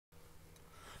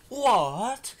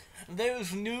What?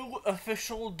 There's new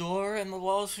official Dora and the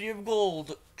Lost City of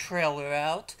Gold trailer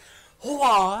out.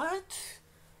 What?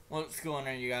 What's going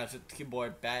on, you guys? It's your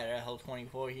boy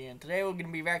BadHL24 here, and today we're going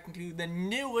to be reacting to the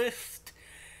newest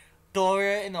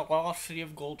Dora and the Lost City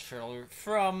of Gold trailer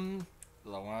from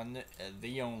the one,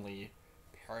 the only,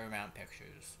 Paramount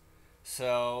Pictures.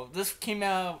 So, this came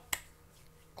out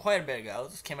quite a bit ago.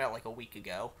 This came out like a week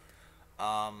ago.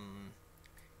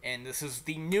 And this is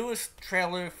the newest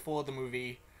trailer for the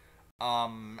movie.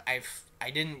 I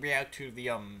didn't react to the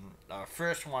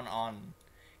first one on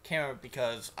camera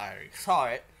because I saw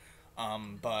it.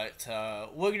 But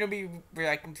we're gonna be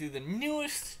reacting to the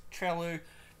newest trailer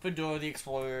for Dora the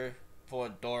Explorer, for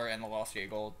Dora and the Lost City of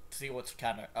Gold. See what's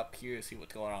kind of up here, see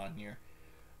what's going on here.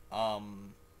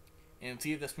 And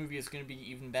see if this movie is gonna be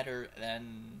even better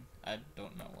than, I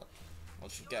don't know.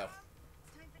 Let's just go.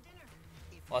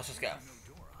 Let's just go.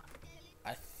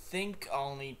 I think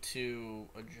I'll need to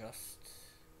adjust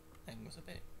things a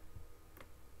bit.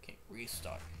 Okay,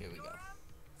 restart. Here we go.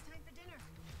 It's time for dinner.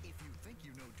 If you think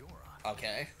you know Dora.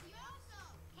 Okay.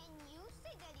 Can you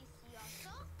say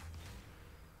delicioso?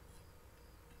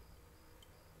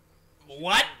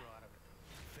 What?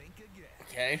 Think again.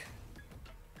 Okay.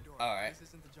 Alright. This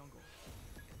isn't the jungle.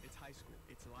 It's high school.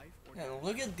 It's life or Yeah, death.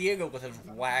 look at Diego with his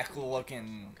whack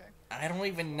looking. Okay. I don't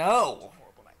even know.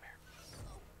 Horrible nightmare.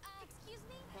 Excuse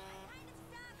me? Who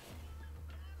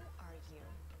are you?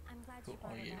 I'm glad Who you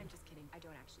brought are it you? up. I'm just kidding. I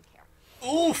don't actually care.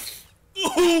 Oof!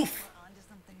 Oof! We're on to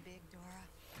something big, Dora.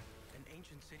 An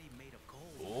ancient city made of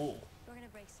gold. Oh. We're gonna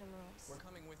break some rules. We're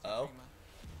coming with you, Oh.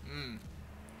 Prima.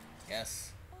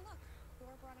 Yes. Oh look,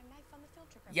 Dora brought a knife on the field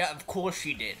trip. Yeah, of course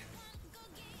she did.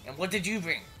 And what did you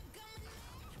bring?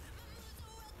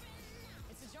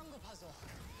 It's a jungle puzzle.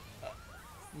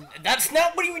 That's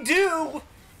not what you do!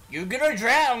 You're gonna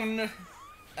drown!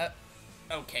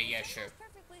 Okay, yeah, sure. It's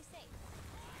perfectly safe.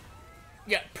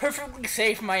 Yeah, perfectly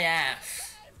safe my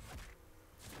ass.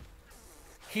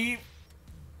 He...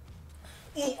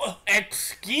 Ooh,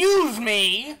 excuse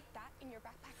me! That in your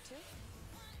backpack too?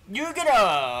 You're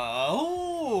gonna...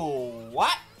 Ooh,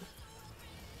 what?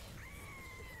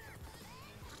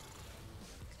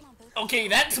 Come on, Boots. Okay,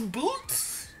 that's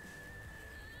boots?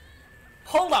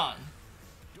 Hold on.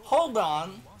 Hold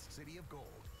on. Lost City of Gold.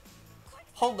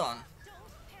 Hold on. Don't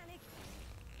panic.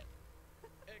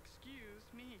 Excuse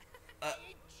me.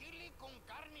 Chili con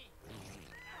carne.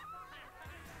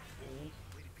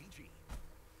 Rated PG.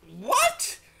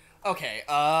 What? Okay,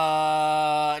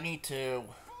 I need to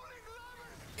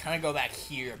kind of go back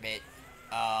here a bit.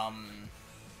 I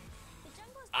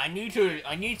need to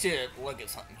look at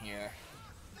something here.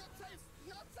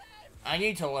 I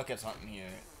need to look at something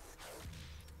here.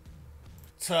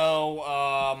 So,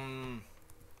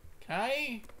 can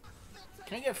I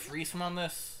get freeze on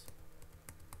this?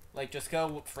 Like, just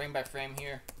go frame by frame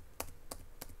here.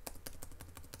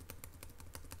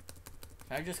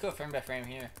 Can I just go frame by frame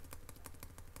here?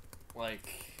 Like,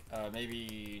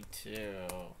 maybe two.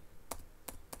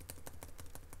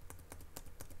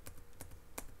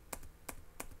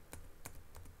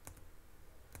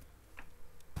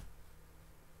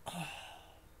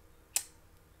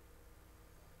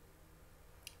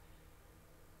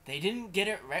 They didn't get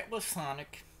it right with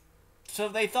Sonic, so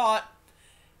they thought,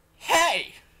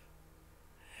 hey,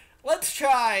 let's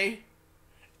try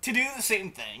to do the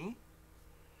same thing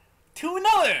to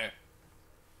another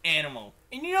animal.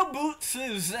 And you know, Boots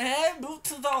is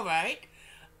alright,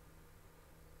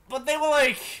 but they were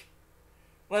like,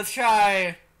 let's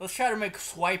try to make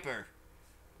Swiper,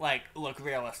 like, look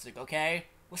realistic, okay?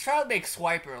 Let's try to make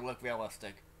Swiper look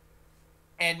realistic.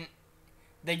 And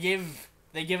they give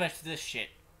us this shit.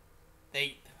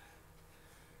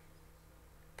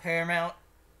 Paramount,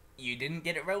 you didn't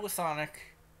get it right with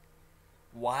Sonic.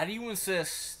 Why do you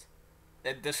insist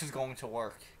that this is going to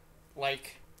work?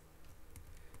 Like,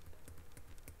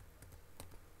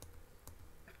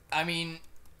 I mean,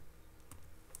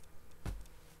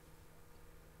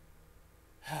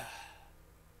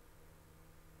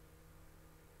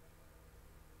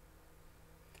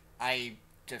 I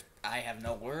have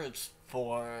no words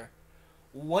for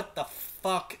what the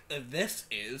fuck this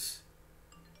is,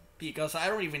 because I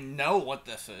don't even know what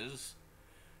this is.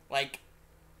 Like,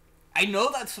 I know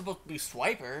that's supposed to be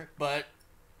Swiper, but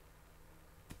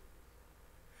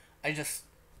I just...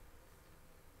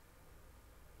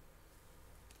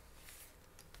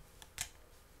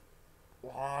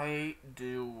 Why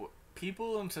do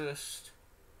people insist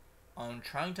on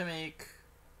trying to make,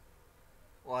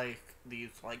 like, these,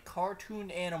 like, cartoon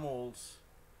animals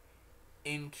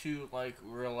into, like,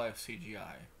 real life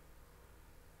CGI?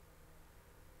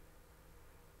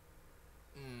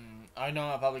 I know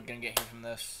I'm probably gonna get hate from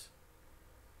this,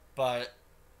 but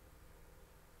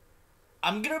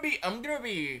I'm gonna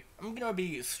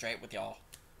be straight with y'all.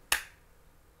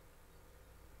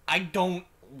 I don't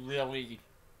really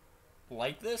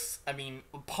like this. I mean,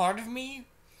 part of me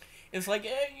is like,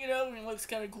 you know, it looks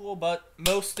kind of cool, but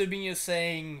most of me is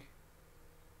saying,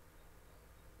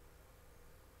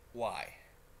 why?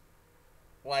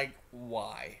 Like,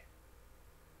 why?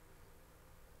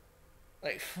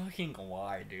 Like, fucking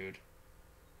why, dude?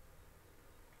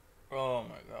 Oh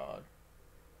my god.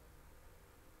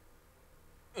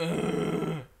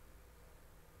 Ugh.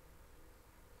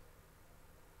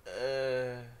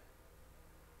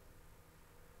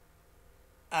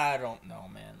 I don't know,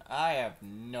 man. I have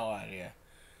no idea.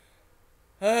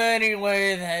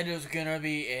 Anyway, that is gonna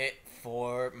be it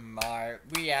for my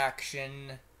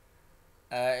reaction.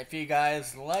 If you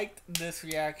guys liked this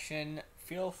reaction,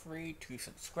 feel free to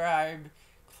subscribe.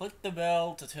 Click the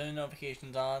bell to turn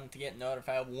notifications on to get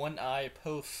notified when I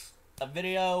post a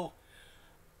video.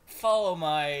 Follow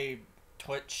my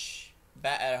Twitch,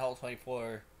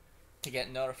 BatAtHell24, to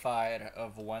get notified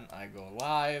of when I go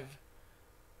live.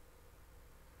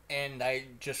 And I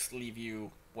just leave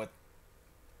you with,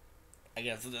 I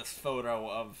guess, this photo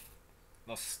of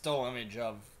the still image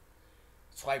of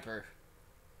Swiper.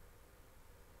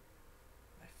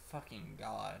 My fucking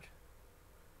god.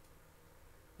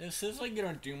 This is like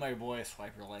gonna do my boy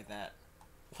Swiper like that.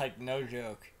 Like, no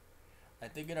joke.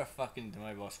 Like, they're gonna fucking do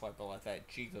my boy Swiper like that.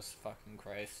 Jesus fucking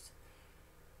Christ.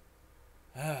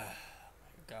 Oh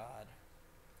my god.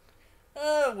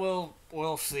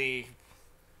 We'll see.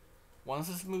 When's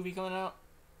this movie coming out?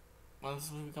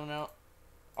 August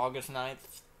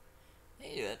 9th?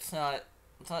 Hey, it's not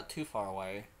too far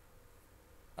away.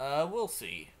 We'll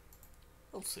see.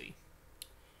 We'll see.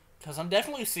 Cause I'm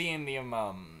definitely seeing the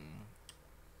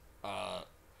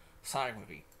Sonic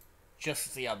movie. Just to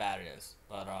see how bad it is.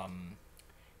 But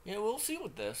yeah, we'll see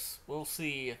with this. We'll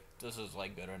see if this is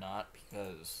like good or not,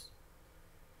 because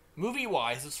movie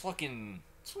wise it's fucking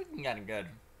kinda good.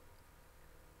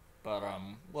 But,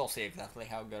 we'll see exactly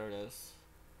how good it is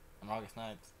on August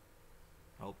 9th.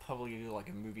 I'll probably do, like,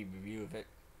 a movie review of it.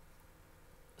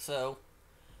 So,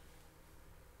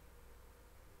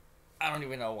 I don't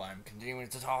even know why I'm continuing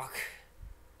to talk.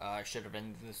 I should have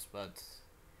ended this, but,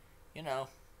 you know.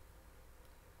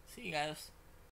 See you guys.